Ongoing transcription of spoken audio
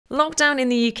Lockdown in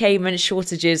the UK meant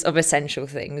shortages of essential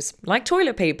things, like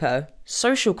toilet paper,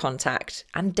 social contact,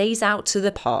 and days out to the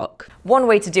park. One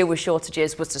way to deal with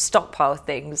shortages was to stockpile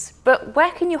things, but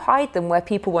where can you hide them where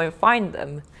people won't find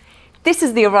them? This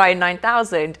is the Orion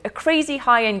 9000, a crazy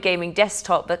high-end gaming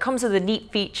desktop that comes with a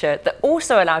neat feature that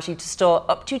also allows you to store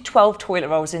up to 12 toilet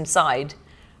rolls inside.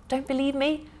 Don't believe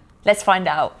me? Let's find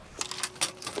out.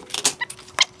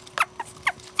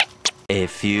 A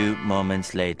few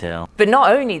moments later. But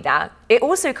not only that, it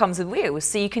also comes with wheels,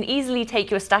 so you can easily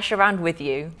take your stash around with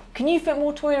you. Can you fit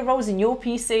more toilet rolls in your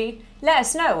PC? Let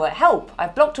us know at help,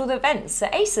 I've blocked all the vents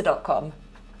at acer.com.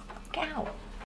 Get out.